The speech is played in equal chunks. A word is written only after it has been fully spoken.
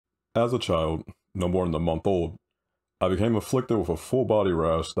As a child, no more than a month old, I became afflicted with a full body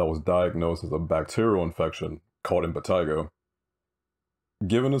rash that was diagnosed as a bacterial infection called impetigo.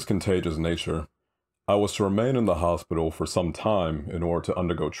 Given its contagious nature, I was to remain in the hospital for some time in order to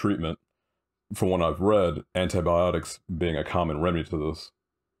undergo treatment, from what I've read, antibiotics being a common remedy to this.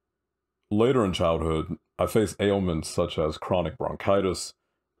 Later in childhood, I faced ailments such as chronic bronchitis,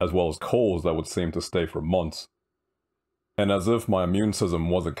 as well as colds that would seem to stay for months. And as if my immune system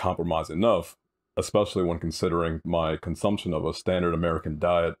wasn't compromised enough, especially when considering my consumption of a standard American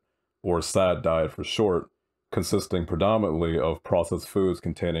diet, or SAD diet for short, consisting predominantly of processed foods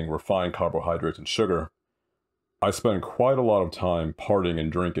containing refined carbohydrates and sugar, I spent quite a lot of time partying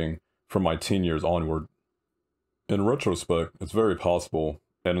and drinking from my teen years onward. In retrospect, it's very possible,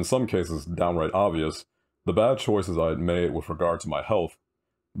 and in some cases downright obvious, the bad choices I had made with regard to my health,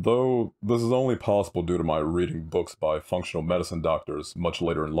 though this is only possible due to my reading books by functional medicine doctors much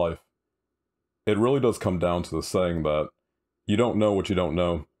later in life. It really does come down to the saying that you don't know what you don't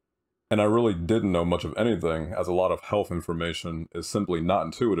know, and I really didn't know much of anything, as a lot of health information is simply not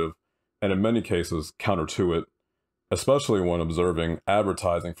intuitive, and in many cases counter to it, especially when observing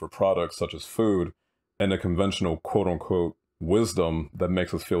advertising for products such as food and the conventional quote-unquote wisdom that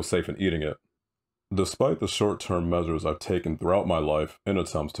makes us feel safe in eating it. Despite the short-term measures I've taken throughout my life in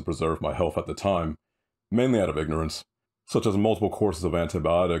attempts to preserve my health at the time, mainly out of ignorance, such as multiple courses of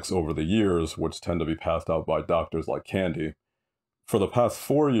antibiotics over the years which tend to be passed out by doctors like candy, for the past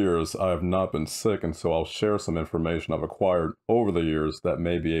 4 years I have not been sick, and so I'll share some information I've acquired over the years that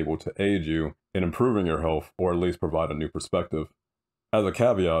may be able to aid you in improving your health or at least provide a new perspective. As a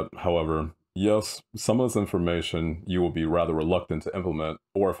caveat, however, yes, some of this information you will be rather reluctant to implement,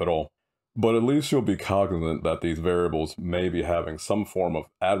 or if at all, but at least you'll be cognizant that these variables may be having some form of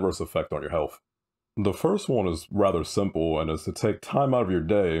adverse effect on your health. The first one is rather simple and is to take time out of your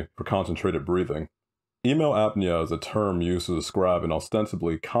day for concentrated breathing. Email apnea is a term used to describe an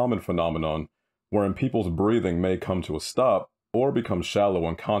ostensibly common phenomenon wherein people's breathing may come to a stop or become shallow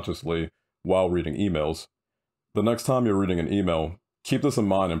unconsciously while reading emails. The next time you're reading an email, keep this in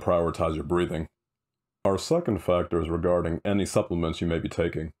mind and prioritize your breathing. Our second factor is regarding any supplements you may be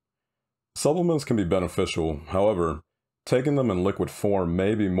taking. Supplements can be beneficial, however, taking them in liquid form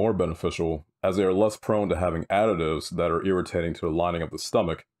may be more beneficial as they are less prone to having additives that are irritating to the lining of the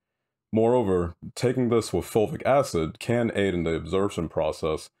stomach. Moreover, taking this with fulvic acid can aid in the absorption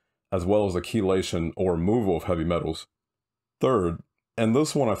process as well as the chelation or removal of heavy metals. Third, and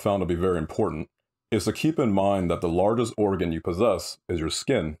this one I found to be very important, is to keep in mind that the largest organ you possess is your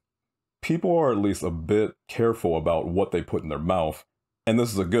skin. People are at least a bit careful about what they put in their mouth, and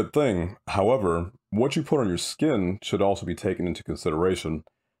this is a good thing. However, what you put on your skin should also be taken into consideration,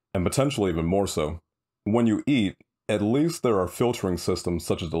 and potentially even more so. When you eat, at least there are filtering systems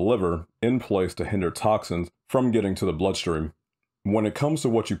such as the liver in place to hinder toxins from getting to the bloodstream. When it comes to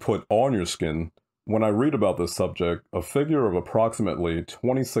what you put on your skin, when I read about this subject, a figure of approximately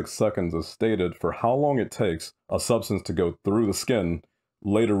 26 seconds is stated for how long it takes a substance to go through the skin,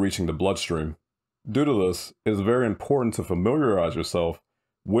 later reaching the bloodstream. Due to this, it is very important to familiarize yourself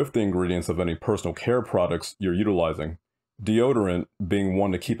with the ingredients of any personal care products you're utilizing, deodorant being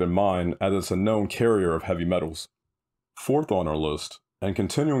one to keep in mind as it's a known carrier of heavy metals. Fourth on our list, and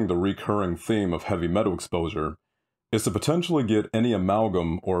continuing the recurring theme of heavy metal exposure, is to potentially get any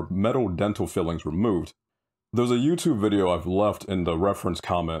amalgam or metal dental fillings removed. There's a YouTube video I've left in the reference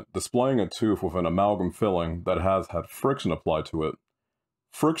comment displaying a tooth with an amalgam filling that has had friction applied to it.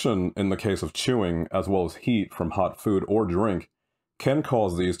 Friction, in the case of chewing, as well as heat from hot food or drink, can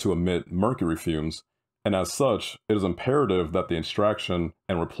cause these to emit mercury fumes, and as such, it is imperative that the extraction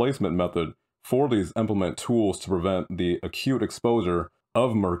and replacement method for these implement tools to prevent the acute exposure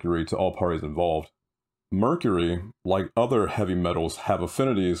of mercury to all parties involved. Mercury, like other heavy metals, have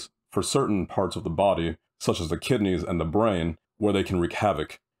affinities for certain parts of the body, such as the kidneys and the brain, where they can wreak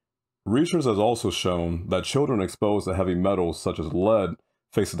havoc. Research has also shown that children exposed to heavy metals such as lead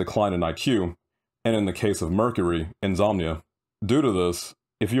face a decline in IQ, and in the case of mercury, insomnia. Due to this,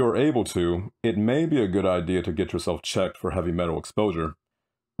 if you are able to, it may be a good idea to get yourself checked for heavy metal exposure.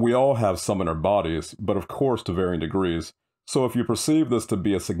 We all have some in our bodies, but of course to varying degrees, so if you perceive this to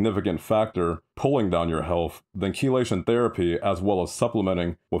be a significant factor pulling down your health, then chelation therapy as well as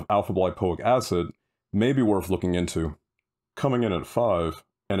supplementing with alpha-lipoic acid may be worth looking into. Coming in at 5,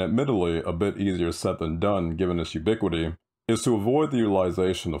 and admittedly a bit easier said than done given its ubiquity, is to avoid the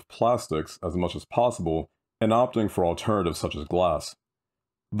utilization of plastics as much as possible and opting for alternatives such as glass.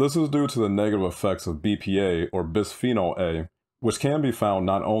 This is due to the negative effects of BPA or bisphenol A, which can be found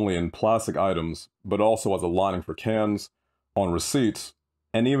not only in plastic items, but also as a lining for cans, on receipts,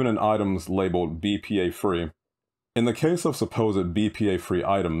 and even in items labeled BPA-free. In the case of supposed BPA-free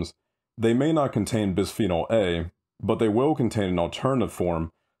items, they may not contain bisphenol A, but they will contain an alternative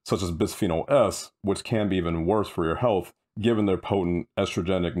form, such as bisphenol S, which can be even worse for your health, given their potent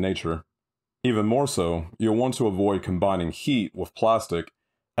estrogenic nature. Even more so, you'll want to avoid combining heat with plastic,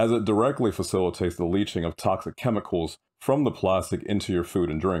 as it directly facilitates the leaching of toxic chemicals from the plastic into your food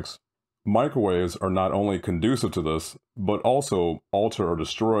and drinks. Microwaves are not only conducive to this, but also alter or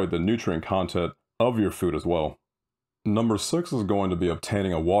destroy the nutrient content of your food as well. Number 6 is going to be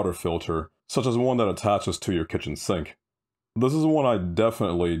obtaining a water filter, such as one that attaches to your kitchen sink. This is one I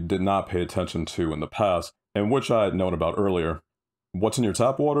definitely did not pay attention to in the past, and which I had known about earlier. What's in your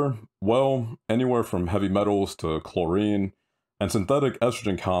tap water? Well, anywhere from heavy metals to chlorine, and synthetic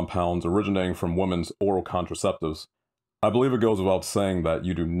estrogen compounds originating from women's oral contraceptives. I believe it goes without saying that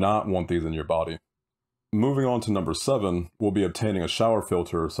you do not want these in your body. Moving on to number 7, we'll be obtaining a shower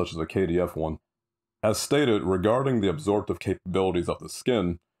filter such as a KDF one. As stated, regarding the absorptive capabilities of the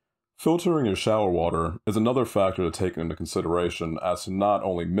skin, filtering your shower water is another factor to take into consideration as to not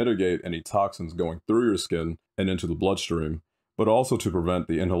only mitigate any toxins going through your skin and into the bloodstream, but also to prevent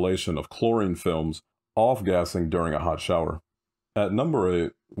the inhalation of chlorine films off-gassing during a hot shower. At number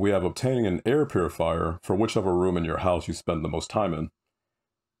 8, we have obtaining an air purifier for whichever room in your house you spend the most time in.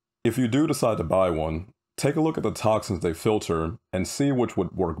 If you do decide to buy one, take a look at the toxins they filter and see which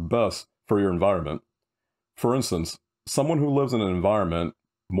would work best for your environment. For instance, someone who lives in an environment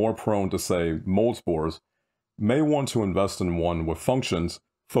more prone to, say, mold spores may want to invest in one with functions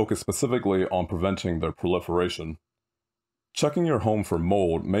focused specifically on preventing their proliferation. Checking your home for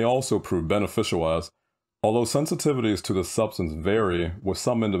mold may also prove beneficial as, although sensitivities to the substance vary with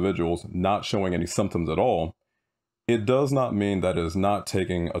some individuals not showing any symptoms at all, it does not mean that it is not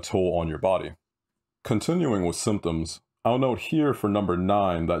taking a toll on your body. Continuing with symptoms, I'll note here for number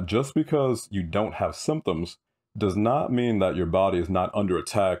 9 that just because you don't have symptoms does not mean that your body is not under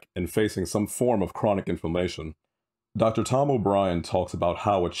attack and facing some form of chronic inflammation. Dr. Tom O'Brien talks about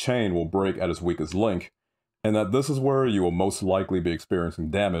how a chain will break at its weakest link, and that this is where you will most likely be experiencing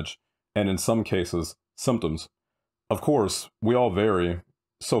damage, and in some cases, symptoms. Of course, we all vary,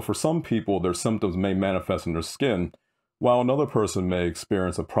 so for some people their symptoms may manifest in their skin, while another person may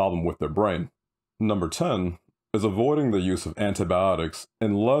experience a problem with their brain. Number 10 is avoiding the use of antibiotics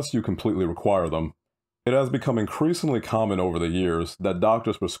unless you completely require them. It has become increasingly common over the years that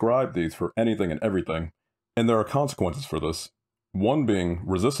doctors prescribe these for anything and everything, and there are consequences for this. One being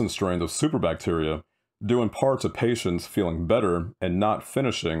resistant strains of superbacteria, due in part to patients feeling better and not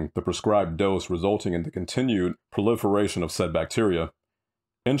finishing the prescribed dose, resulting in the continued proliferation of said bacteria.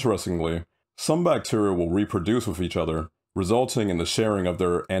 Interestingly, some bacteria will reproduce with each other, resulting in the sharing of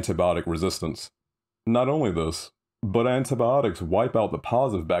their antibiotic resistance. Not only this, but antibiotics wipe out the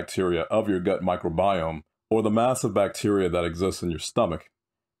positive bacteria of your gut microbiome, or the massive bacteria that exists in your stomach.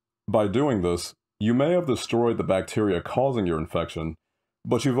 By doing this, you may have destroyed the bacteria causing your infection,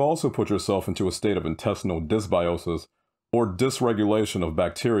 but you've also put yourself into a state of intestinal dysbiosis, or dysregulation of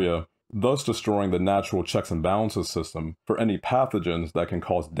bacteria, thus destroying the natural checks and balances system for any pathogens that can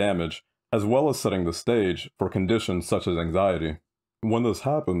cause damage, as well as setting the stage for conditions such as anxiety. When this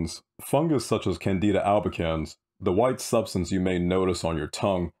happens, fungus such as Candida albicans, the white substance you may notice on your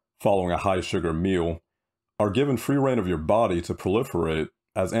tongue following a high-sugar meal, are given free rein of your body to proliferate,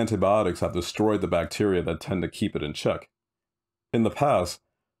 as antibiotics have destroyed the bacteria that tend to keep it in check. In the past,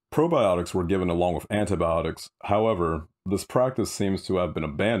 probiotics were given along with antibiotics. However, this practice seems to have been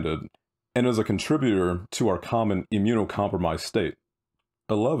abandoned and is a contributor to our common immunocompromised state.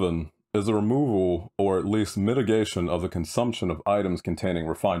 11 is the removal, or at least mitigation, of the consumption of items containing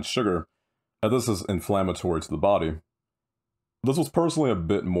refined sugar, as this is inflammatory to the body. This was personally a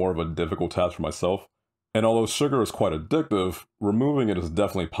bit more of a difficult task for myself, and although sugar is quite addictive, removing it is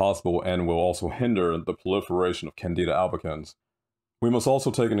definitely possible and will also hinder the proliferation of Candida albicans. We must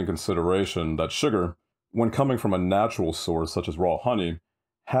also take into consideration that sugar, when coming from a natural source such as raw honey,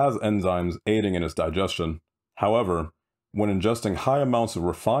 has enzymes aiding in its digestion. However, when ingesting high amounts of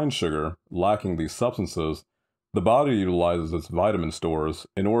refined sugar lacking these substances, the body utilizes its vitamin stores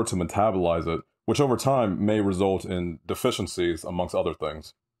in order to metabolize it, which over time may result in deficiencies amongst other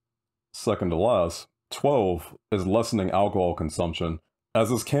things. Second to last, 12 is lessening alcohol consumption, as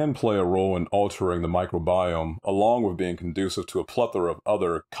this can play a role in altering the microbiome, along with being conducive to a plethora of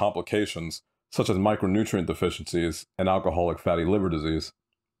other complications, such as micronutrient deficiencies and alcoholic fatty liver disease.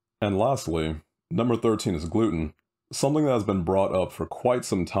 And lastly, number 13 is gluten, something that has been brought up for quite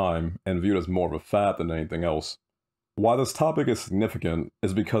some time and viewed as more of a fad than anything else. Why this topic is significant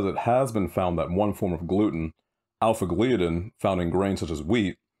is because it has been found that one form of gluten, alpha-gliadin, found in grains such as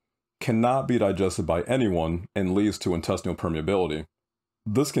wheat, cannot be digested by anyone and leads to intestinal permeability.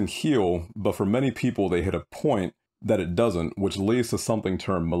 This can heal, but for many people they hit a point that it doesn't, which leads to something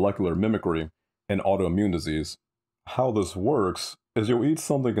termed molecular mimicry and autoimmune disease. How this works is you'll eat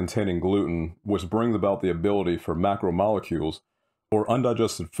something containing gluten, which brings about the ability for macromolecules or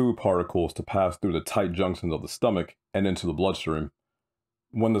undigested food particles to pass through the tight junctions of the stomach and into the bloodstream.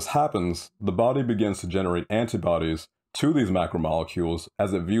 When this happens, the body begins to generate antibodies to these macromolecules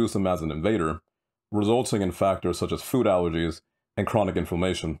as it views them as an invader, resulting in factors such as food allergies and chronic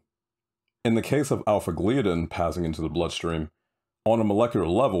inflammation. In the case of alpha-gliadin passing into the bloodstream, on a molecular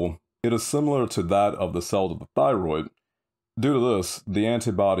level, it is similar to that of the cells of the thyroid. Due to this, the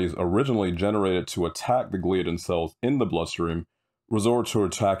antibodies originally generated to attack the gliadin cells in the bloodstream resort to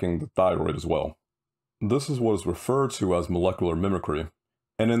attacking the thyroid as well. This is what is referred to as molecular mimicry,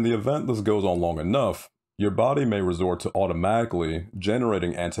 and in the event this goes on long enough, your body may resort to automatically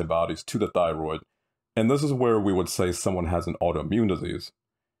generating antibodies to the thyroid, and this is where we would say someone has an autoimmune disease.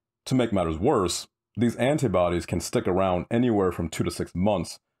 To make matters worse, these antibodies can stick around anywhere from 2 to 6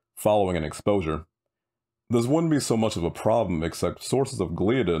 months following an exposure. This wouldn't be so much of a problem except sources of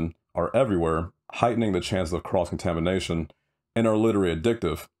gliadin are everywhere, heightening the chances of cross-contamination, and are literally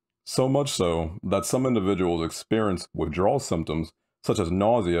addictive, so much so that some individuals experience withdrawal symptoms such as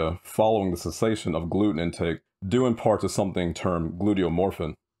nausea following the cessation of gluten intake due in part to something termed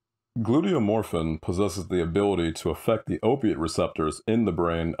gluteomorphin. Gluteomorphin possesses the ability to affect the opiate receptors in the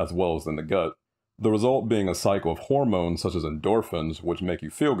brain as well as in the gut, the result being a cycle of hormones such as endorphins which make you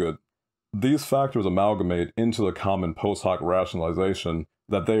feel good. These factors amalgamate into the common post hoc rationalization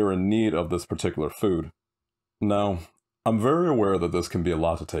that they are in need of this particular food. Now, I'm very aware that this can be a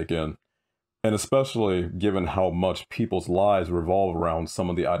lot to take in, and especially given how much people's lives revolve around some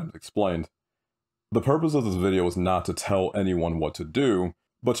of the items explained. The purpose of this video is not to tell anyone what to do,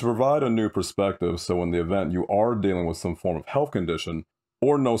 but to provide a new perspective so in the event you are dealing with some form of health condition,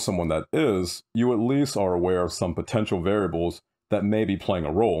 or know someone that is, you at least are aware of some potential variables that may be playing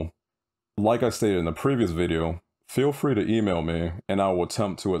a role. Like I stated in the previous video, feel free to email me and I will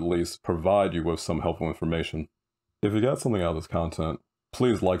attempt to at least provide you with some helpful information. If you got something out of this content,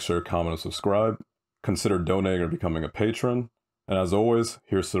 please like, share, comment, and subscribe. Consider donating or becoming a patron. And as always,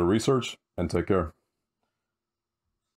 here's to the research, and take care.